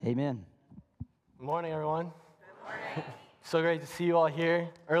Amen. Good morning, everyone. Good morning. So great to see you all here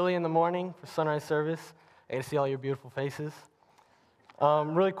early in the morning for sunrise service. I get to see all your beautiful faces.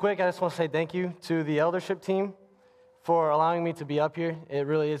 Really quick, I just want to say thank you to the eldership team for allowing me to be up here. It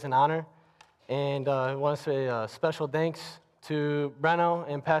really is an honor. And I want to say a special thanks to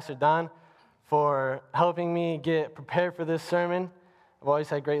Breno and Pastor Don for helping me get prepared for this sermon. I've always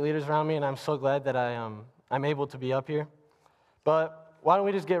had great leaders around me, and I'm so glad that I'm able to be up here. But why don't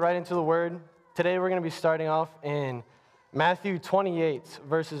we just get right into the Word? Today we're going to be starting off in Matthew 28,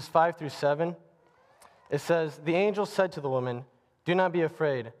 verses 5 through 7. It says, "The angel said to the woman, 'Do not be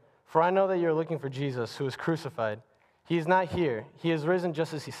afraid, for I know that you are looking for Jesus, who was crucified. He is not here. He is risen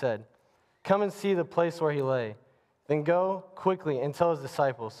just as he said. Come and see the place where he lay. Then go quickly and tell his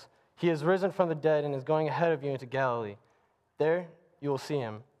disciples, he is risen from the dead and is going ahead of you into Galilee. There you will see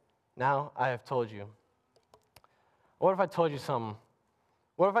him. Now I have told you.'" What if I told you something?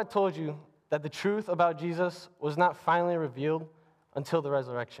 What if I told you that the truth about Jesus was not finally revealed until the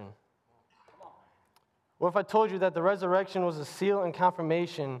resurrection? What if I told you that the resurrection was a seal and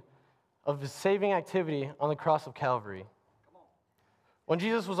confirmation of his saving activity on the cross of Calvary? When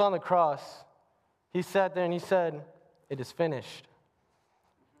Jesus was on the cross, he sat there and he said, "It is finished."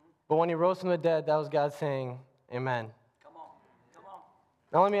 But when he rose from the dead, that was God saying, "Amen."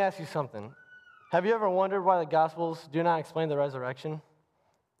 Now let me ask you something. Have you ever wondered why the Gospels do not explain the resurrection?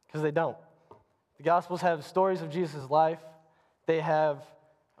 Because they don't. The Gospels have stories of Jesus' life. They have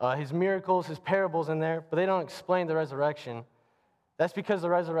his miracles, his parables in there, but they don't explain the resurrection. That's because the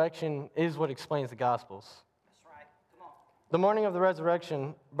resurrection is what explains the Gospels. That's right. Come on. The morning of the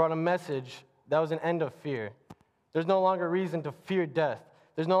resurrection brought a message that was an end of fear. There's no longer reason to fear death.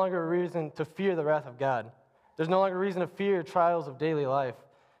 There's no longer a reason to fear the wrath of God. There's no longer reason to fear trials of daily life.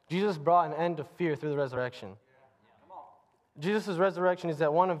 Jesus brought an end to fear through the resurrection. Jesus' resurrection is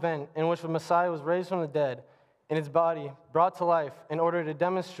that one event in which the Messiah was raised from the dead and his body brought to life in order to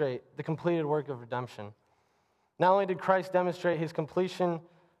demonstrate the completed work of redemption. Not only did Christ demonstrate his completion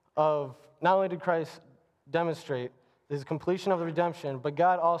of the redemption, but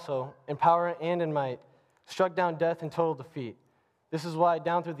God also, in power and in might, struck down death in total defeat. This is why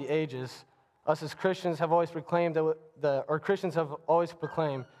down through the ages, us as Christians have always proclaimed that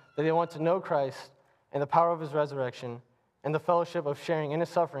they want to know Christ and the power of his resurrection and the fellowship of sharing in his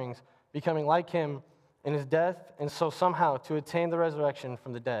sufferings, becoming like him in his death, and so somehow to attain the resurrection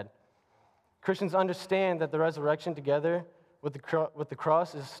from the dead. Christians understand that the resurrection together with the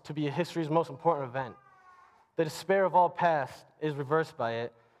cross is to be history's most important event. The despair of all past is reversed by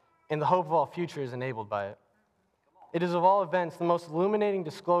it, and the hope of all future is enabled by it. It is of all events the most illuminating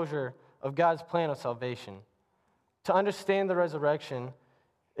disclosure of God's plan of salvation. To understand the resurrection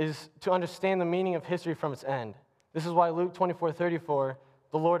is to understand the meaning of history from its end. This is why Luke 24:34,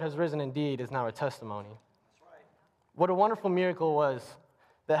 "The Lord has risen indeed," is now a testimony. That's right. What a wonderful miracle was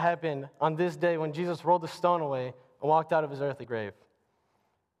that happened on this day when Jesus rolled the stone away and walked out of his earthly grave.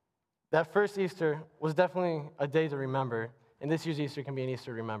 That first Easter was definitely a day to remember, and this year's Easter can be an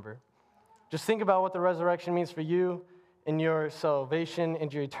Easter to remember. Just think about what the resurrection means for you and your salvation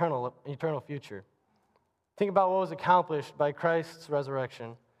and your eternal future. Think about what was accomplished by Christ's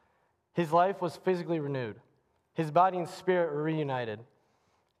resurrection. His life was physically renewed. His body and spirit were reunited.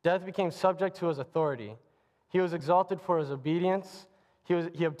 Death became subject to his authority. He was exalted for his obedience.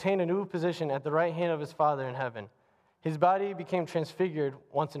 He obtained a new position at the right hand of his Father in heaven. His body became transfigured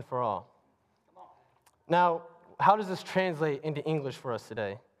once and for all. Now, how does this translate into English for us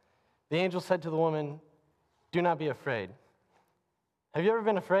today? The angel said to the woman, "Do not be afraid." Have you ever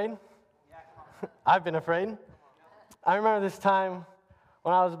been afraid? I've been afraid. I remember this time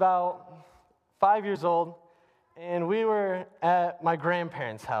when I was about 5 years old, and we were at my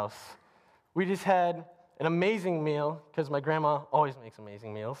grandparents' house. We just had an amazing meal, because my grandma always makes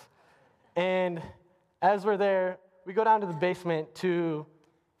amazing meals. And as we're there, we go down to the basement to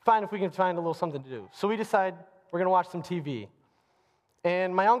find if we can find a little something to do. So we decide we're going to watch some TV.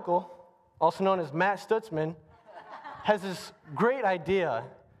 And my uncle, also known as Matt Stutzman, has this great idea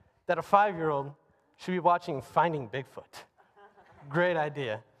that a 5-year-old should be watching Finding Bigfoot. Great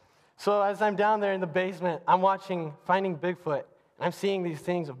idea. So as I'm down there in the basement, I'm watching Finding Bigfoot, and I'm seeing these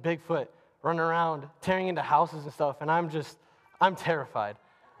things of Bigfoot running around, tearing into houses and stuff, and I'm terrified.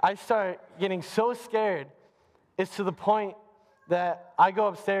 I start getting so scared, it's to the point that I go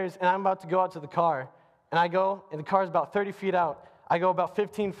upstairs, and I'm about to go out to the car, and the car's about 30 feet out. I go about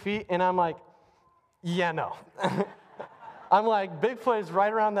 15 feet, and I'm like, yeah, no. I'm like, Bigfoot is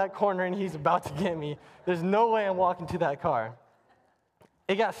right around that corner, and he's about to get me. There's no way I'm walking to that car.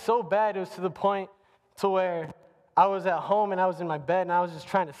 It got so bad, it was to the point to where I was at home and I was in my bed and I was just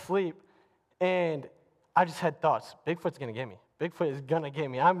trying to sleep, and I just had thoughts, Bigfoot's going to get me. Bigfoot is going to get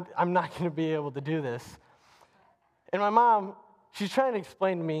me. I'm not going to be able to do this. And my mom, she's trying to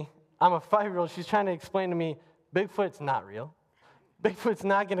explain to me, I'm a 5-year-old, she's trying to explain to me, Bigfoot's not real. Bigfoot's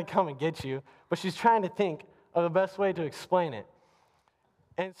not going to come and get you, but she's trying to think of the best way to explain it.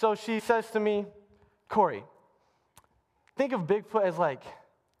 And so she says to me, Corey, think of Bigfoot as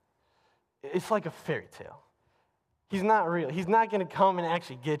it's like a fairy tale. He's not real. He's not going to come and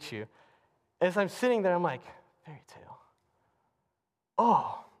actually get you. As I'm sitting there, I'm like, fairy tale.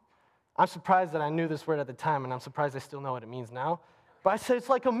 Oh, I'm surprised that I knew this word at the time, and I'm surprised I still know what it means now. But I said it's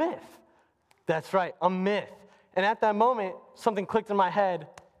like a myth. That's right, a myth. And at that moment, something clicked in my head.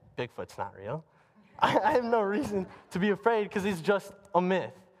 Bigfoot's not real. I have no reason to be afraid because he's just a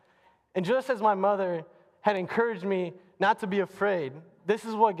myth. And just as my mother had encouraged me not to be afraid, this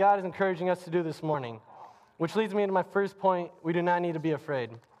is what God is encouraging us to do this morning, which leads me into my first point. We do not need to be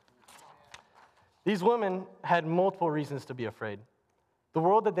afraid. These women had multiple reasons to be afraid. The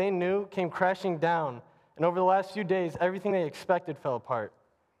world that they knew came crashing down, and over the last few days, everything they expected fell apart.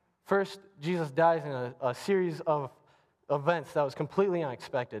 First, Jesus dies in a series of events that was completely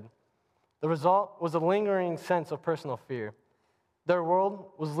unexpected. The result was a lingering sense of personal fear. Their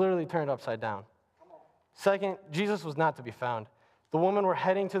world was literally turned upside down. Second, Jesus was not to be found. The women were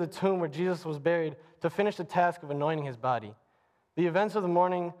heading to the tomb where Jesus was buried to finish the task of anointing his body. The events of the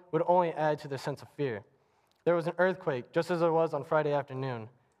morning would only add to their sense of fear. There was an earthquake, just as there was on Friday afternoon.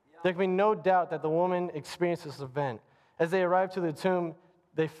 There can be no doubt that the woman experienced this event. As they arrived to the tomb,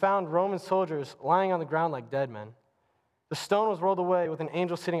 they found Roman soldiers lying on the ground like dead men. The stone was rolled away with an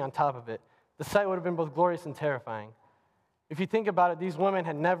angel sitting on top of it. The sight would have been both glorious and terrifying. If you think about it, these women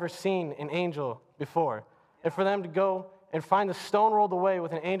had never seen an angel before. And for them to go and find the stone rolled away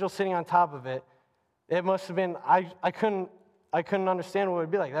with an angel sitting on top of it, it must have been, I couldn't understand what it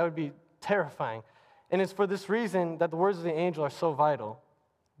would be like. That would be terrifying. And it's for this reason that the words of the angel are so vital.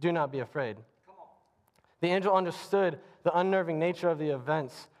 Do not be afraid. The angel understood the unnerving nature of the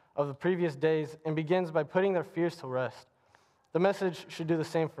events of the previous days and begins by putting their fears to rest. The message should do the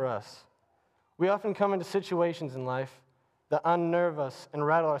same for us. We often come into situations in life that unnerve us and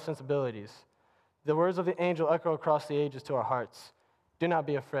rattle our sensibilities. The words of the angel echo across the ages to our hearts. Do not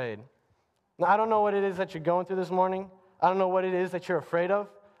be afraid. Now, I don't know what it is that you're going through this morning. I don't know what it is that you're afraid of.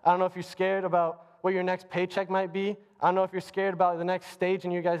 I don't know if you're scared about what your next paycheck might be. I don't know if you're scared about the next stage in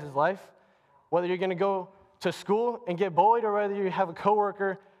your guys' life, whether you're going to go to school and get bullied or whether you have a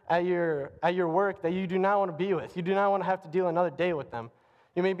coworker at your work that you do not want to be with. You do not want to have to deal another day with them.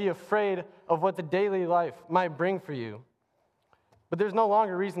 You may be afraid of what the daily life might bring for you. But there's no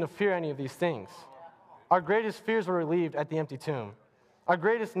longer reason to fear any of these things. Our greatest fears were relieved at the empty tomb. Our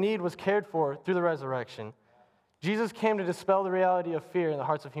greatest need was cared for through the resurrection. Jesus came to dispel the reality of fear in the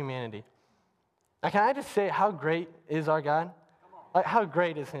hearts of humanity. Now, can I just say how great is our God? Like, how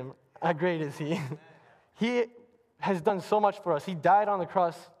great is him? How great is he? He has done so much for us. He died on the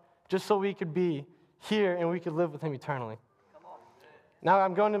cross just so we could be here and we could live with him eternally. Now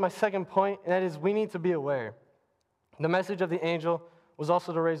I'm going to my second point, and that is we need to be aware. The message of the angel was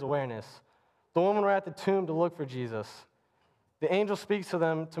also to raise awareness. The women were at the tomb to look for Jesus. The angel speaks to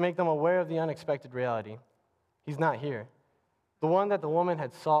them to make them aware of the unexpected reality. He's not here. The one that the woman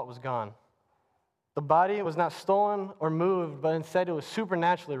had sought was gone. The body was not stolen or moved, but instead it was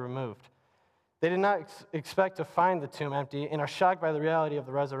supernaturally removed. They did not expect to find the tomb empty and are shocked by the reality of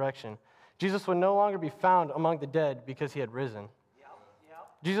the resurrection. Jesus would no longer be found among the dead because he had risen.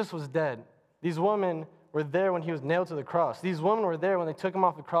 Jesus was dead. These women were there when he was nailed to the cross. These women were there when they took him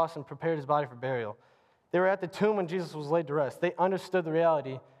off the cross and prepared his body for burial. They were at the tomb when Jesus was laid to rest. They understood the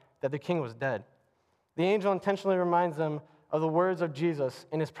reality that the king was dead. The angel intentionally reminds them of the words of Jesus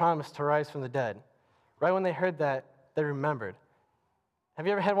and his promise to rise from the dead. Right when they heard that, they remembered. Have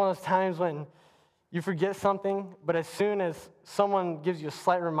you ever had one of those times when you forget something, but as soon as someone gives you a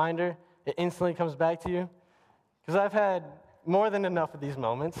slight reminder, it instantly comes back to you? Because I've had more than enough of these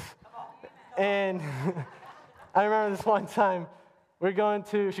moments. And I remember this one time, we're going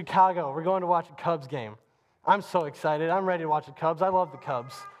to Chicago. We're going to watch a Cubs game. I'm so excited. I'm ready to watch the Cubs. I love the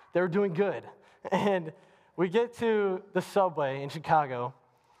Cubs. They were doing good. And we get to the subway in Chicago,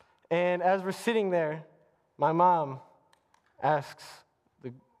 and as we're sitting there, my mom asks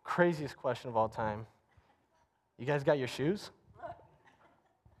the craziest question of all time. You guys got your shoes?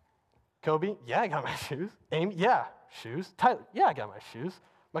 Kobe? Yeah, I got my shoes. Amy? Yeah, shoes. Tyler? Yeah, I got my shoes.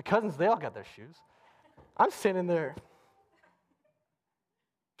 My cousins, they all got their shoes. I'm sitting there.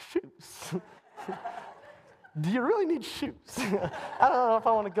 Shoes. Do you really need shoes? I don't know if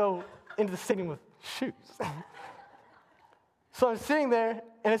I want to go into the stadium with shoes. So I'm sitting there,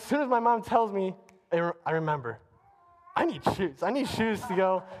 and as soon as my mom tells me, I remember, I need shoes. I need shoes to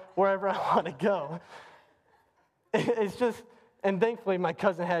go wherever I want to go. It's just, and thankfully my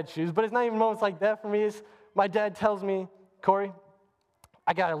cousin had shoes, but it's not even moments like that for me. It's my dad tells me, Corey,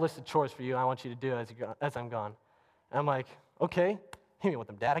 I got a list of chores for you, and I want you to do it as I'm gone. And I'm like, okay, hit me with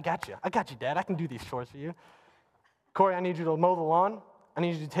them, Dad. I got you, Dad. I can do these chores for you. Corey, I need you to mow the lawn. I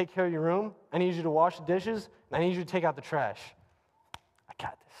need you to take care of your room. I need you to wash the dishes, and I need you to take out the trash. I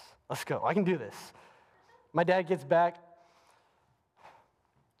got this. Let's go. I can do this. My dad gets back.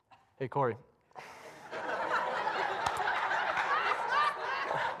 Hey, Corey.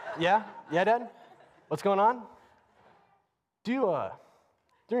 Yeah, Dad? What's going on? Do you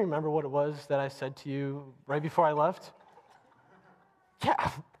remember what it was that I said to you right before I left? Yeah,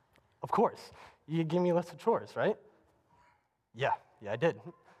 of course. You gave me a list of chores, right? Yeah, I did.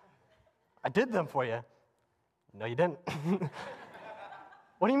 I did them for you. No, you didn't.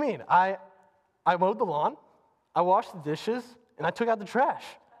 What do you mean? I mowed the lawn, I washed the dishes, and I took out the trash.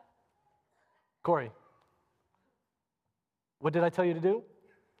 Corey, what did I tell you to do?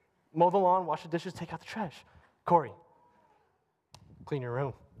 Mow the lawn, wash the dishes, take out the trash. Corey, clean your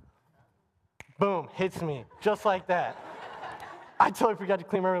room. Boom, hits me, just like that. I totally forgot to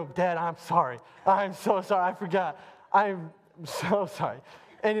clean my room. Dad, I'm sorry. I'm so sorry, I forgot. I'm so sorry.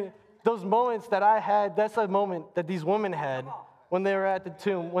 And those moments that I had, that's a moment that these women had when they were at the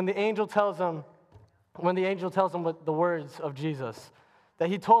tomb, when the angel tells them what the words of Jesus, that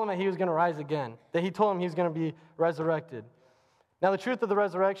he told them that he was going to rise again, that he told them he was going to be resurrected. Now, the truth of the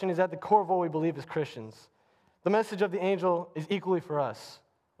resurrection is at the core of what we believe as Christians. The message of the angel is equally for us.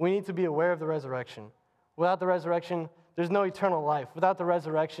 We need to be aware of the resurrection. Without the resurrection, there's no eternal life. Without the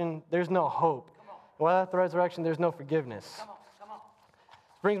resurrection, there's no hope. Without the resurrection, there's no forgiveness. Come on.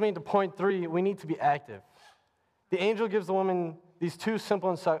 This brings me to point 3. We need to be active. The angel gives the woman these 2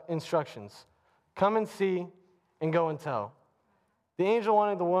 simple instructions. Come and see, and go and tell. The angel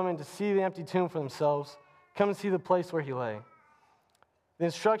wanted the woman to see the empty tomb for themselves, come and see the place where he lay. The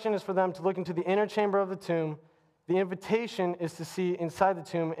instruction is for them to look into the inner chamber of the tomb. The invitation is to see inside the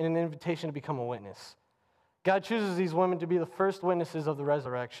tomb, and an invitation to become a witness. God chooses these women to be the first witnesses of the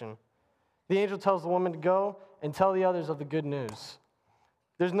resurrection. The angel tells the woman to go and tell the others of the good news.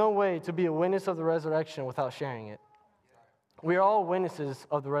 There's no way to be a witness of the resurrection without sharing it. We are all witnesses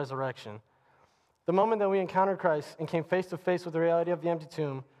of the resurrection. The moment that we encountered Christ and came face to face with the reality of the empty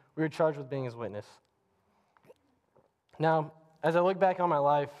tomb, we were charged with being his witness. Now, as I look back on my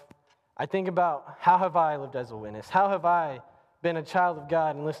life, I think about how have I lived as a witness? How have I been a child of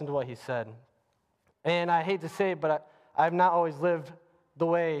God and listened to what he said? And I hate to say it, but I have not always lived the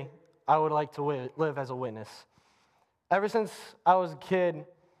way I would like to live as a witness. Ever since I was a kid,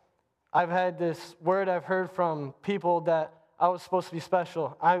 I've had this word I've heard from people that I was supposed to be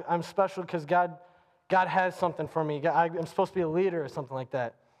special. I'm special because God has something for me. I'm supposed to be a leader or something like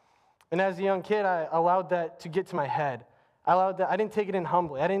that. And as a young kid, I allowed that to get to my head. I didn't take it in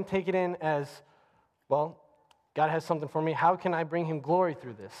humbly. I didn't take it in as, well, God has something for me. How can I bring him glory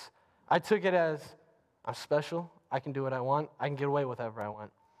through this? I took it as, I'm special. I can do what I want. I can get away with whatever I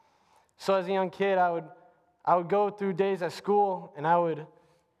want. So as a young kid, I would go through days at school, and I would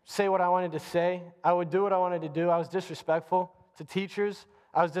say what I wanted to say. I would do what I wanted to do. I was disrespectful to teachers.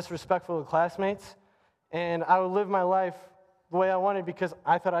 I was disrespectful to classmates. And I would live my life the way I wanted because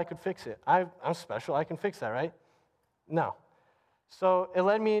I thought I could fix it. I'm special. I can fix that, right? No. So it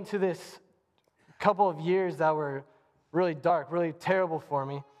led me into this couple of years that were really dark, really terrible for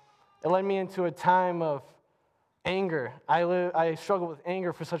me. It led me into a time of anger. I struggled with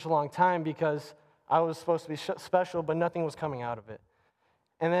anger for such a long time because I was supposed to be special, but nothing was coming out of it.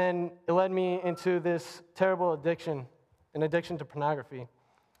 And then it led me into this terrible addiction, an addiction to pornography.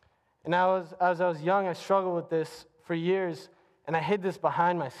 And as I was young, I struggled with this for years, and I hid this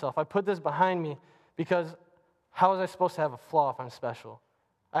behind myself. I put this behind me because how was I supposed to have a flaw if I'm special?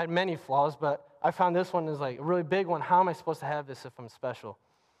 I had many flaws, but I found this one is like a really big one. How am I supposed to have this if I'm special?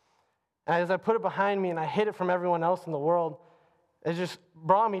 And as I put it behind me and I hid it from everyone else in the world, it just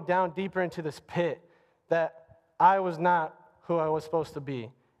brought me down deeper into this pit that I was not who I was supposed to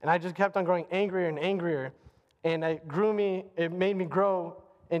be. And I just kept on growing angrier and angrier, and it made me grow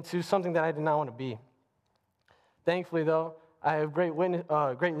into something that I did not want to be. Thankfully, though, I have great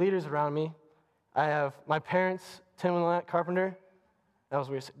leaders around me. I have my parents, Tim and Lynette Carpenter. That was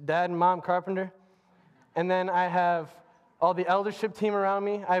weird. Dad and Mom Carpenter. And then I have all the eldership team around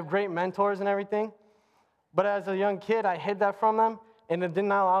me. I have great mentors and everything. But as a young kid, I hid that from them, and it did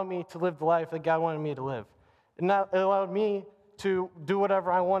not allow me to live the life that God wanted me to live. It allowed me to do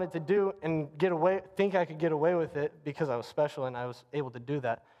whatever I wanted to do and think I could get away with it because I was special and I was able to do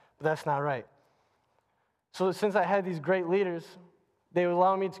that. But that's not right. So since I had these great leaders, they would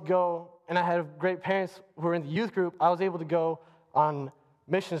allow me to go, and I had great parents who were in the youth group. I was able to go on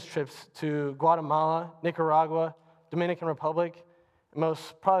missions trips to Guatemala, Nicaragua, Dominican Republic,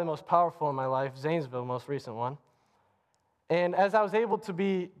 probably the most powerful in my life, Zanesville, most recent one. And as I was able to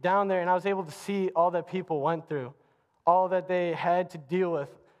be down there and I was able to see all that people went through, all that they had to deal with,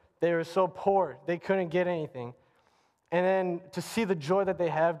 they were so poor, they couldn't get anything. And then to see the joy that they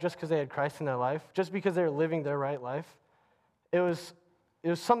have just because they had Christ in their life, just because they were living their right life, it was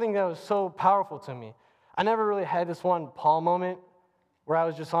something that was so powerful to me. I never really had this one Paul moment where I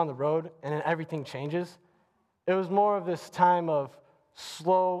was just on the road and then everything changes. It was more of this time of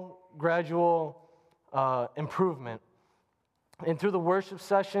slow, gradual improvement. And through the worship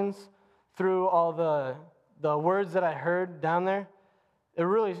sessions, through all the words that I heard down there, it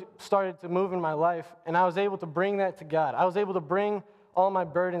really started to move in my life, and I was able to bring that to God. I was able to bring all my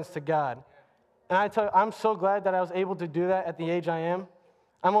burdens to God. And I'm so glad that I was able to do that at the age I am.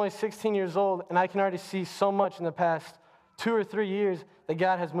 I'm only 16 years old, and I can already see so much in the past 2 or 3 years that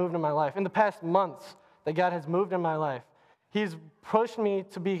God has moved in my life. In the past months that God has moved in my life. He's pushed me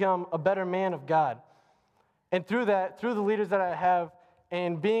to become a better man of God. And through that, through the leaders that I have,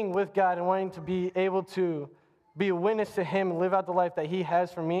 and being with God and wanting to be able to be a witness to Him and live out the life that He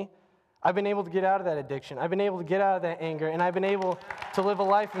has for me, I've been able to get out of that addiction. I've been able to get out of that anger, and I've been able to live a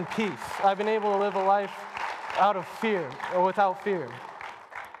life in peace. I've been able to live a life out of fear or without fear.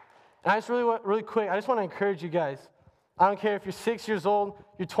 And I just really quick, I just want to encourage you guys. I don't care if you're 6 years old,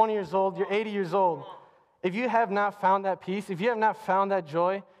 you're 20 years old, you're 80 years old. If you have not found that peace, if you have not found that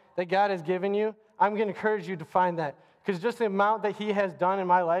joy that God has given you, I'm going to encourage you to find that. Because just the amount that He has done in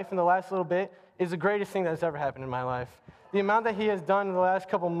my life in the last little bit is the greatest thing that's ever happened in my life. The amount that He has done in the last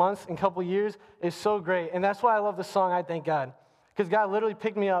couple months and couple years is so great. And that's why I love the song, I Thank God. Because God literally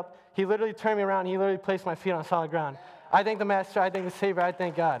picked me up. He literally turned me around. And He literally placed my feet on solid ground. I thank the Master. I thank the Savior. I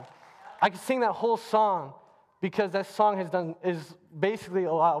thank God. I could sing that whole song because that song is basically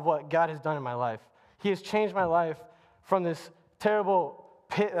a lot of what God has done in my life. He has changed my life from this terrible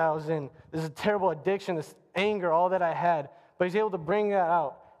pit that I was in, this terrible addiction, this anger, all that I had. But He's able to bring that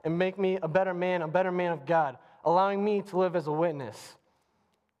out and make me a better man of God, allowing me to live as a witness.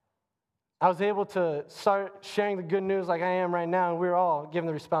 I was able to start sharing the good news like I am right now, and we're all given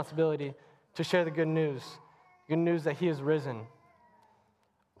the responsibility to share the good news that He has risen.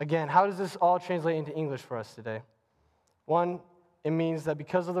 Again, how does this all translate into English for us today? One, it means that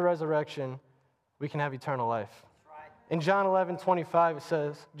because of the resurrection, we can have eternal life. In John 11:25, it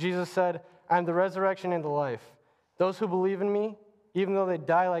says, Jesus said, I am the resurrection and the life. Those who believe in me, even though they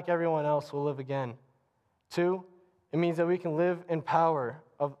die like everyone else, will live again. 2, it means that we can live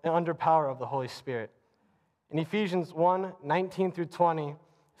under power of the Holy Spirit. In Ephesians 1:19-20, it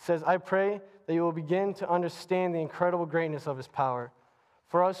says, I pray that you will begin to understand the incredible greatness of His power.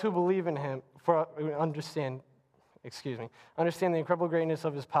 For us who believe in Him, understand the incredible greatness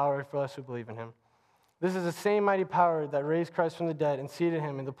of His power for us who believe in Him. This is the same mighty power that raised Christ from the dead and seated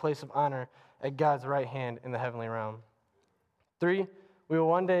Him in the place of honor at God's right hand in the heavenly realm. 3, we will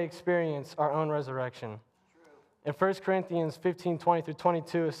one day experience our own resurrection. In 1 Corinthians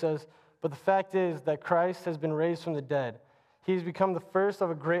 15:20-22, it says, but the fact is that Christ has been raised from the dead. He has become the first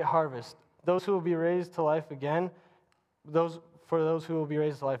of a great harvest. Those who will be raised to life again, for those who will be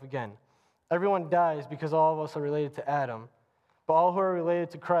raised to life again. Everyone dies because all of us are related to Adam. But all who are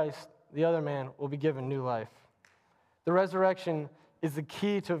related to Christ, the other man, will be given new life. The resurrection is the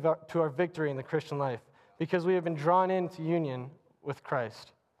key to our victory in the Christian life because we have been drawn into union with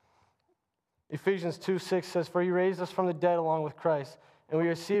Christ. Ephesians 2:6 says, for He raised us from the dead along with Christ, and we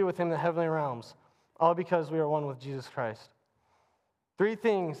are seated with Him in the heavenly realms, all because we are one with Jesus Christ. 3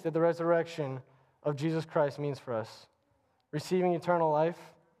 things that the resurrection of Jesus Christ means for us: receiving eternal life,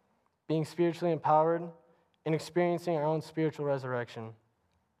 being spiritually empowered, and experiencing our own spiritual resurrection.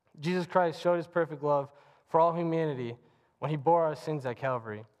 Jesus Christ showed His perfect love for all humanity when He bore our sins at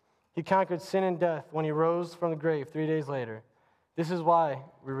Calvary. He conquered sin and death when He rose from the grave 3 days later. This is why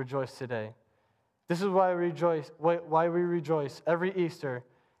we rejoice today. This is why we rejoice every Easter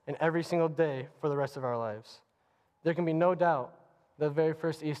and every single day for the rest of our lives. There can be no doubt that the very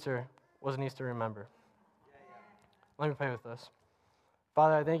first Easter was an Easter to remember. Let me pray with us.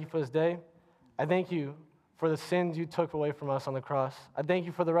 Father, I thank You for this day. I thank You for the sins You took away from us on the cross. I thank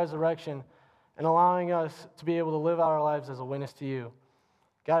You for the resurrection and allowing us to be able to live out our lives as a witness to You.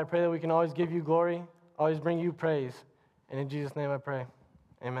 God, I pray that we can always give You glory, always bring You praise. And in Jesus' name I pray.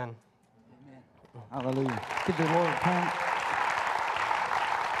 Amen. Hallelujah. Give the Lord a hand.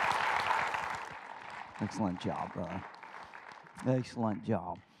 Excellent job, brother. Excellent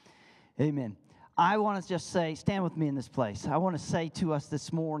job. Amen. I want to just say, stand with me in this place. I want to say to us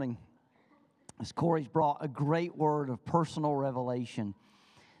this morning, as Corey's brought a great word of personal revelation,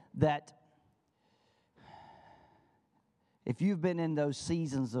 that if you've been in those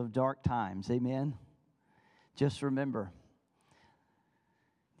seasons of dark times, amen, just remember,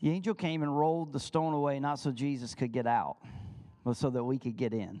 the angel came and rolled the stone away, not so Jesus could get out, but so that we could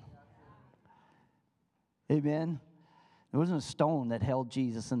get in. Amen. There wasn't a stone that held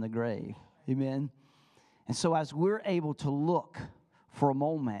Jesus in the grave. Amen. And so as we're able to look for a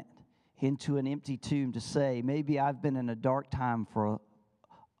moment into an empty tomb to say, maybe I've been in a dark time for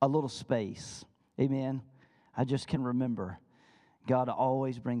a little space. Amen. I just can remember God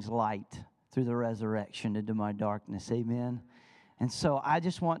always brings light through the resurrection into my darkness. Amen. And so I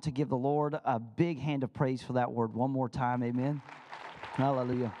just want to give the Lord a big hand of praise for that word one more time. Amen.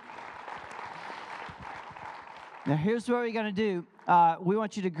 Hallelujah. Now, here's what we're going to do. We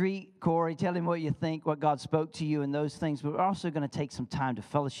want you to greet Corey, tell him what you think, what God spoke to you, and those things. But we're also going to take some time to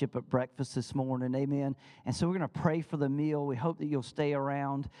fellowship at breakfast this morning. Amen. And so we're going to pray for the meal. We hope that you'll stay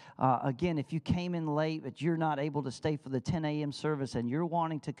around. Again, if you came in late, but you're not able to stay for the 10 a.m. service, and you're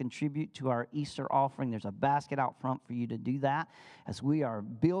wanting to contribute to our Easter offering, there's a basket out front for you to do that, as we are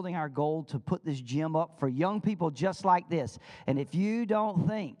building our goal to put this gym up for young people just like this. And if you don't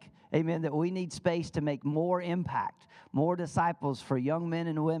think, amen, that we need space to make more impact, more disciples for young men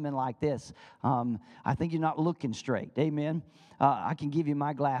and women like this, I think you're not looking straight. Amen. I can give you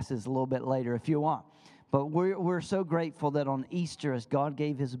my glasses a little bit later if you want. But we're so grateful that on Easter, as God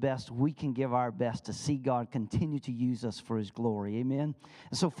gave his best, we can give our best to see God continue to use us for his glory. Amen.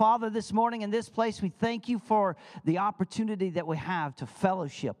 And so, Father, this morning in this place, we thank you for the opportunity that we have to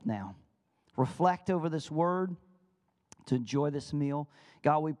fellowship now, reflect over this word, to enjoy this meal.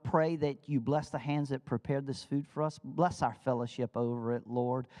 God, we pray that you bless the hands that prepared this food for us. Bless our fellowship over it,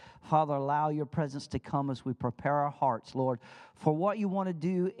 Lord. Father, allow your presence to come as we prepare our hearts, Lord, for what you want to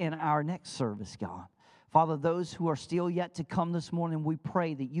do in our next service, God. Father, those who are still yet to come this morning, we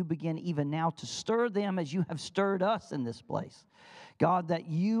pray that you begin even now to stir them as you have stirred us in this place. God, that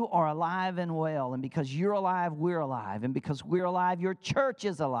you are alive and well, and because you're alive, we're alive, and because we're alive, your church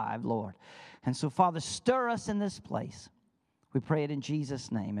is alive, Lord. And so, Father, stir us in this place. We pray it in Jesus'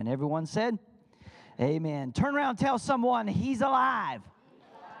 name. And everyone said, amen. Turn around and tell someone he's alive.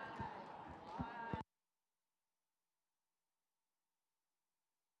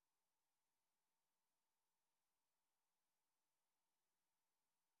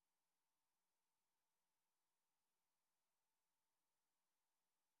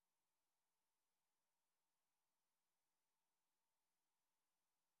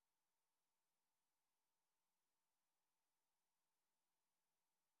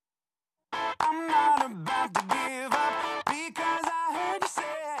 I'm not about to give